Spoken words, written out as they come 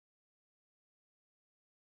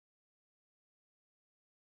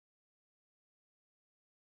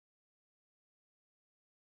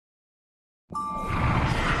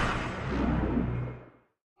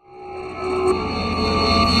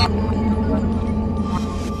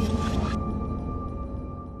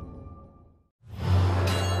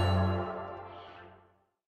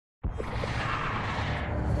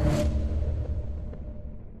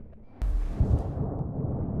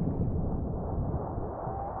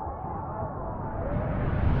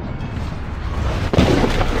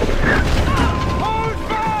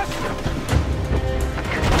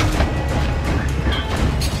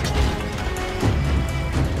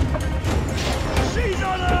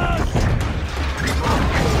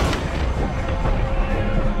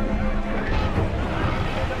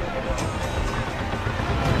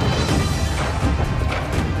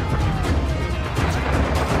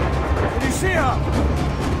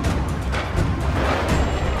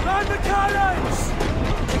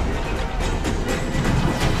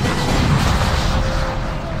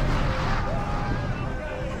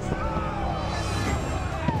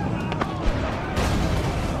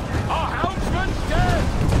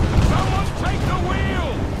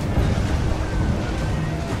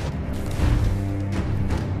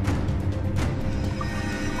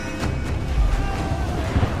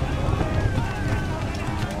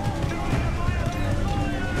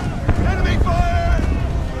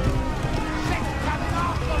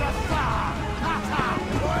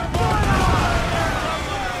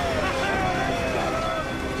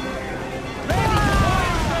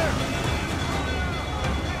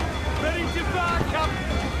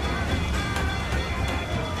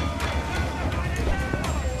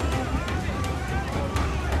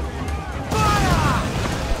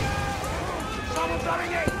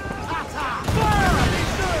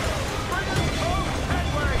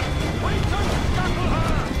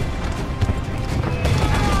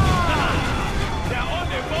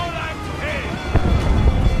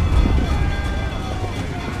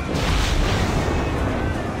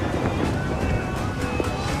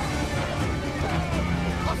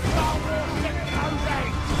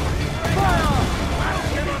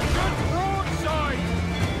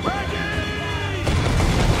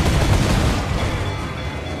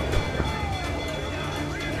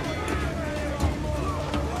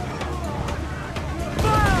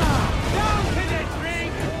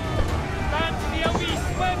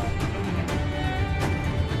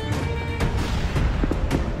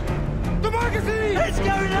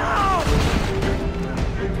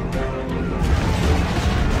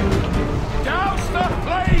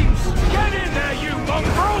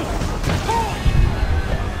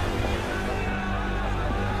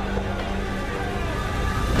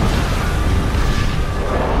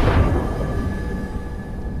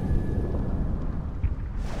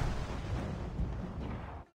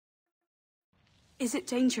Is it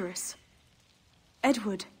dangerous?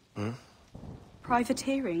 Edward?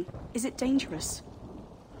 Privateering, is it dangerous?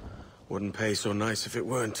 Wouldn't pay so nice if it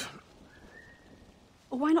weren't.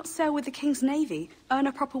 Why not sail with the King's Navy? Earn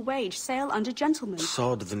a proper wage, sail under gentlemen.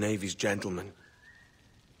 Sod the Navy's gentlemen.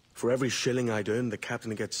 For every shilling I'd earn, the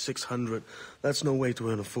captain gets 600. That's no way to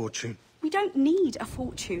earn a fortune. We don't need a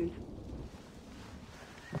fortune.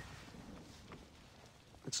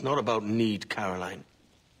 It's not about need, Caroline.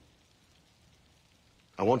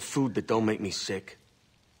 I want food that don't make me sick.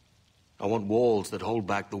 I want walls that hold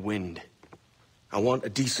back the wind. I want a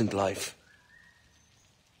decent life.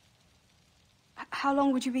 How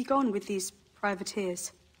long would you be gone with these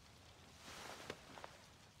privateers?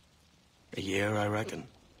 A year, I reckon.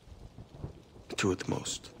 2 at the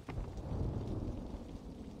most.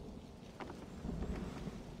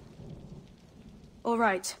 All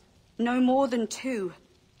right. No more than 2.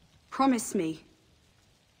 Promise me.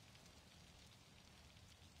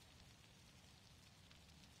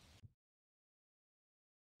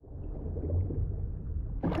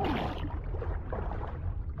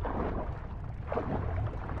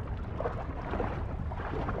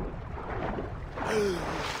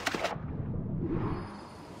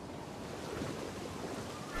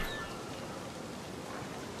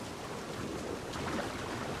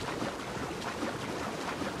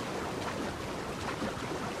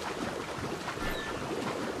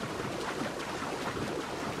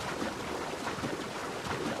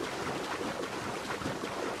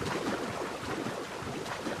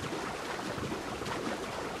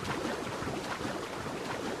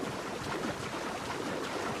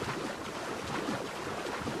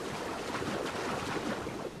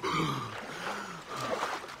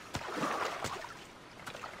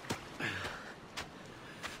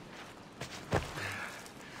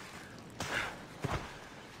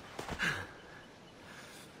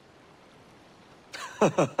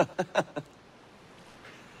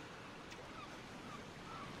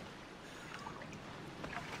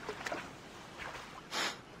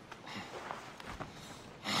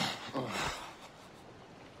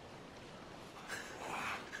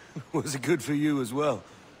 Was it good for you as well?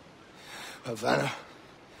 Havana.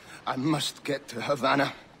 I must get to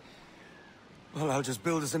Havana. Well, I'll just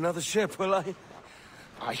build us another ship, will I?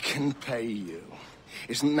 I can pay you.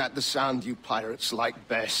 Isn't that the sound you pirates like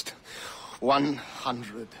best?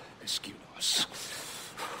 100 escudos.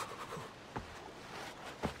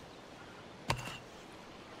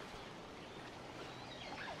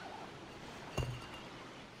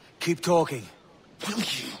 Keep talking. Will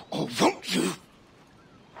you, or won't you?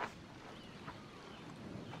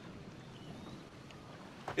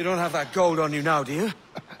 You don't have that gold on you now, do you?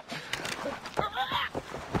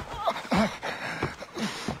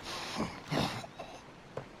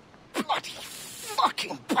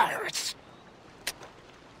 fucking pirates!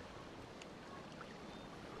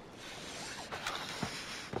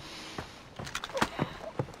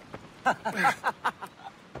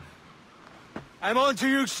 I'm on to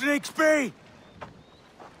you, Snakesby!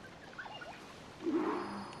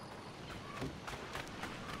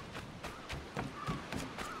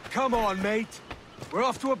 Come on, mate. We're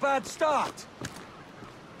off to a bad start.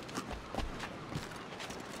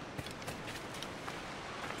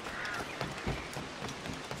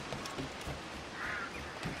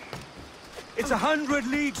 It's 100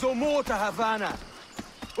 leagues or more to Havana.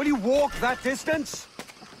 Will you walk that distance?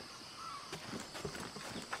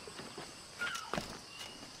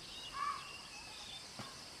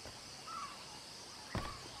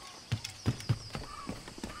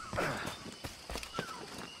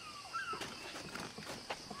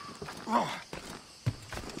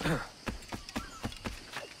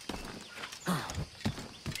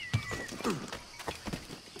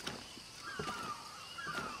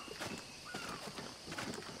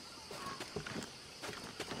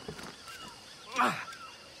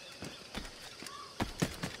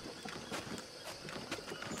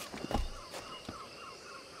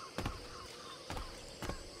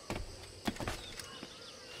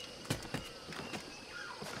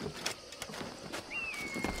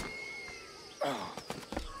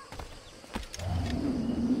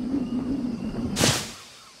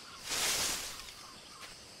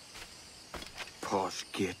 Posh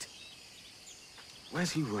git.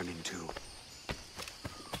 Where's he running to?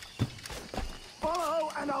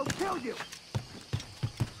 Follow and I'll kill you!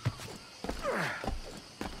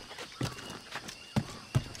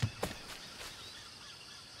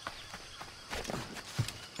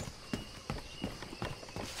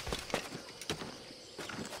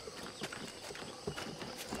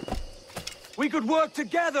 We could work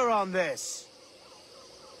together on this!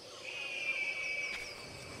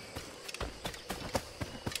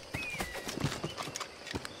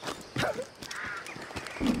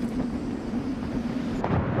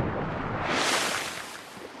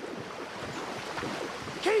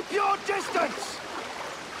 Keep your distance!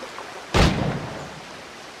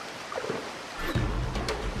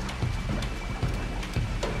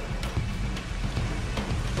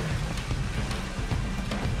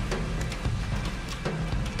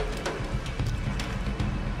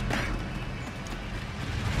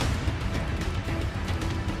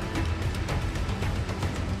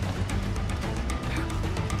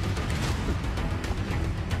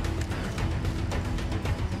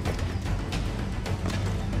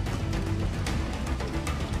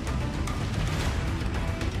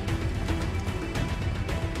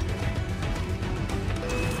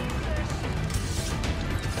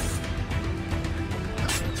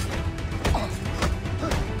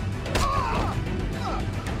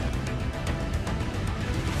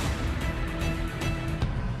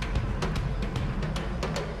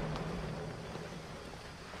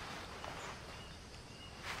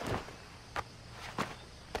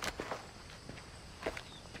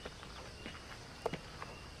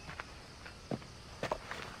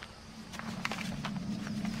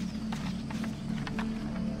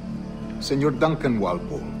 Senor Duncan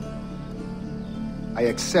Walpole, I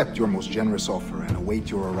accept your most generous offer and await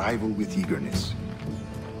your arrival with eagerness.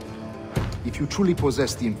 If you truly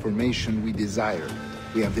possess the information we desire,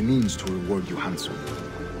 we have the means to reward you handsomely.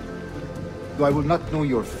 Though I will not know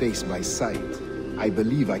your face by sight, I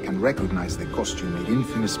believe I can recognize the costume made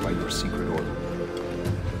infamous by your secret order.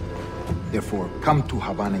 Therefore, come to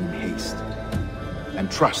Havana in haste, and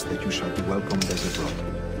trust that you shall be welcomed as a brother.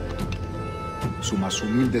 Su más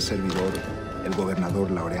humilde servidor, el gobernador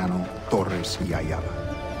Laureano Torres y Ayala.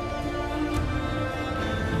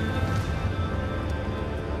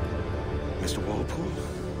 Mr. Walpole,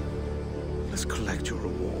 let's collect your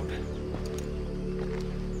reward.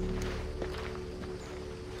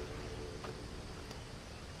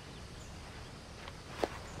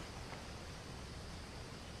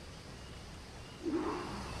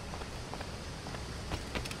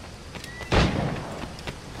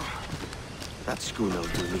 That schooner'll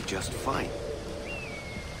do me just fine.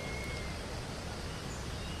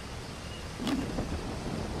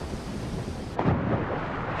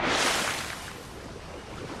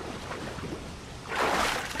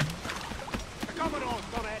 The Commodore's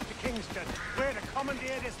gone out to Kingston. We're to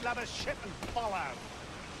commandeer this lubber's ship and follow.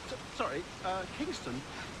 Sorry, Kingston?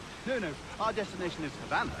 No, our destination is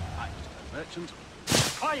Havana. I'm just a merchant.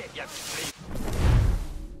 Quiet, you thief!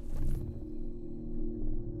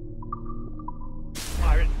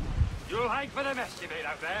 Pirate, you'll hang for the mess you made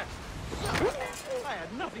out there. I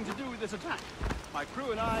had nothing to do with this attack. My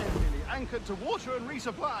crew and I have merely anchored to water and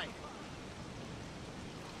resupply.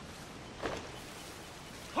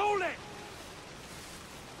 Hold it!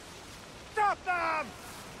 Stop them!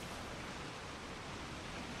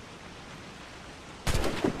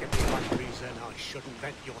 Give me one reason I shouldn't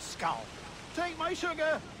vent your skull. Take my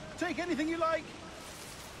sugar! Take anything you like!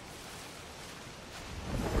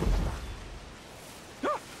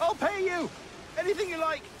 I'll pay you! Anything you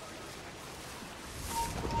like!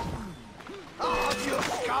 Oh, your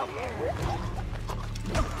skull!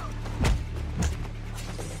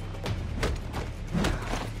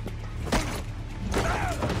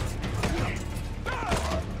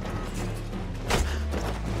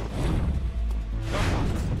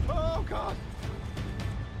 Oh, God!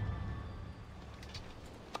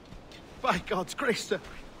 By God's grace, sir,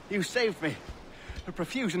 you saved me. A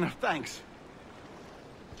profusion of thanks.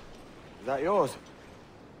 Is that yours?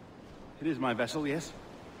 It is my vessel, yes.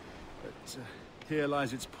 But here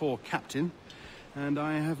lies its poor captain, and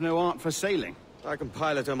I have no art for sailing. I can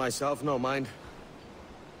pilot her myself, no mind.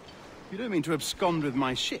 You don't mean to abscond with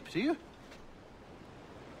my ship, do you?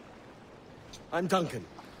 I'm Duncan.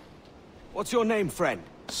 What's your name, friend?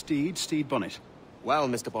 Steed Bonnet. Well,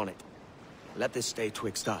 Mr. Bonnet, let this stay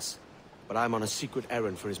twixt us. But I'm on a secret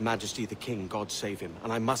errand for His Majesty the King, God save him,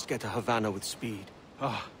 and I must get to Havana with speed.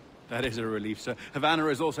 Ah, that is a relief, sir. Havana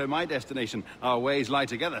is also my destination. Our ways lie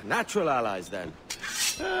together. Natural allies, then.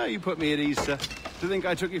 Ah, you put me at ease, sir. To think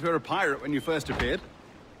I took you for a pirate when you first appeared.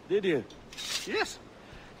 Did you? Yes.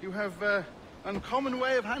 You have uncommon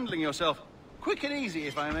way of handling yourself. Quick and easy,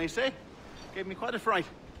 if I may say. Gave me quite a fright.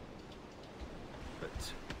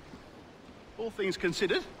 But all things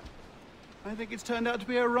considered, I think it's turned out to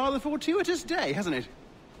be a rather fortuitous day, hasn't it?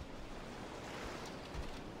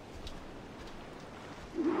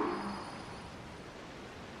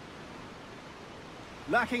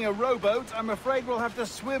 Lacking a rowboat, I'm afraid we'll have to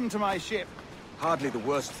swim to my ship. Hardly the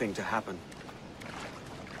worst thing to happen.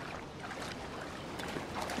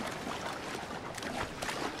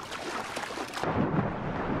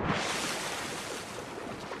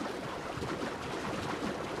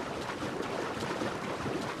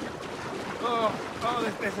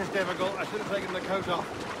 This is difficult. I should have taken the coat off.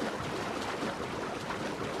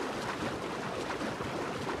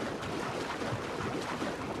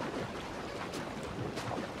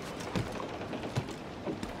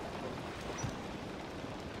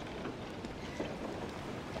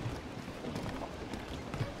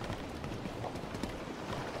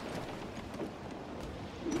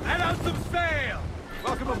 Let out some sail!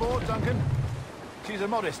 Welcome aboard, Duncan. She's a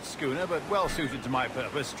modest schooner, but well suited to my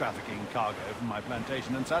purpose, trafficking cargo from my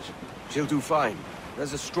plantation and such. She'll do fine.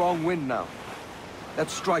 There's a strong wind now.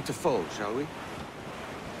 Let's strike to full, shall we?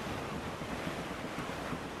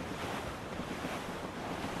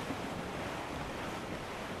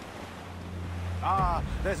 Ah,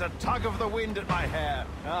 there's a tug of the wind at my hair.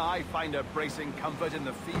 Ah, I find a bracing comfort in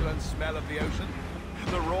the feel and smell of the ocean.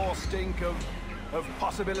 The raw stink of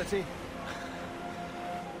possibility.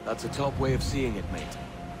 That's a top way of seeing it, mate.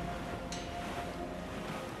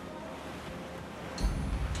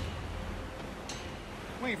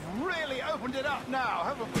 We've really opened it up now,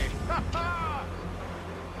 haven't we? Ha ha!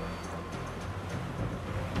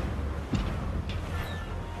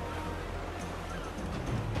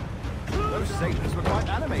 Those sailors were quite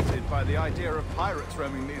animated by the idea of pirates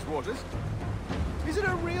roaming these waters. Is it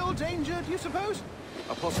a real danger, do you suppose?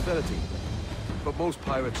 A possibility. But most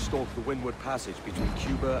pirates stalk the windward passage between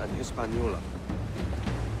Cuba and Hispaniola.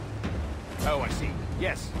 Oh, I see.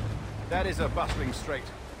 Yes. That is a bustling strait.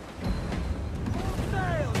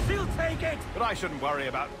 Sail! She'll take it! But I shouldn't worry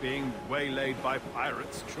about being waylaid by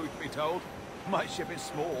pirates, truth be told. My ship is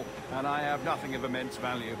small, and I have nothing of immense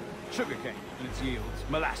value. Sugarcane and its yields,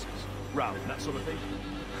 molasses, rum, that sort of thing.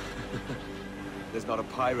 There's not a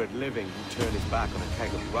pirate living who'd turn his back on a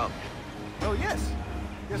keg of rum. Oh, yes.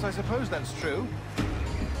 Yes, I suppose that's true.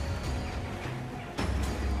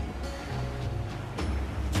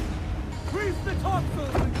 Grease the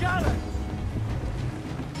topsails and gallants!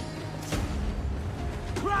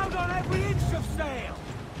 Crowd on every inch of sail!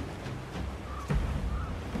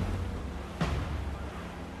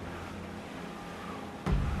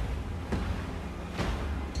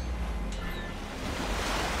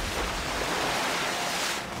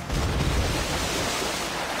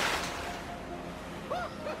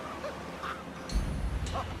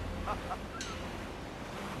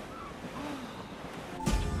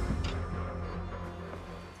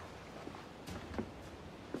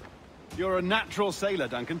 You're a natural sailor,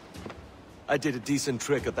 Duncan. I did a decent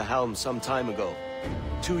trick at the helm some time ago.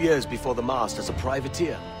 2 years before the mast as a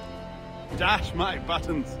privateer. Dash my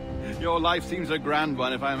buttons. Your life seems a grand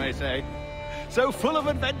one, if I may say. So full of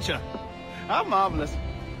adventure. How marvelous.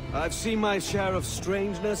 I've seen my share of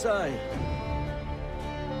strangeness, aye.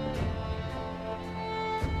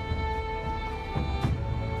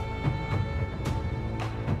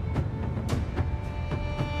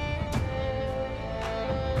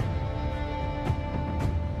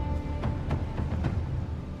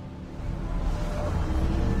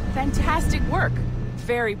 Fantastic work.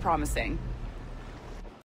 Very promising.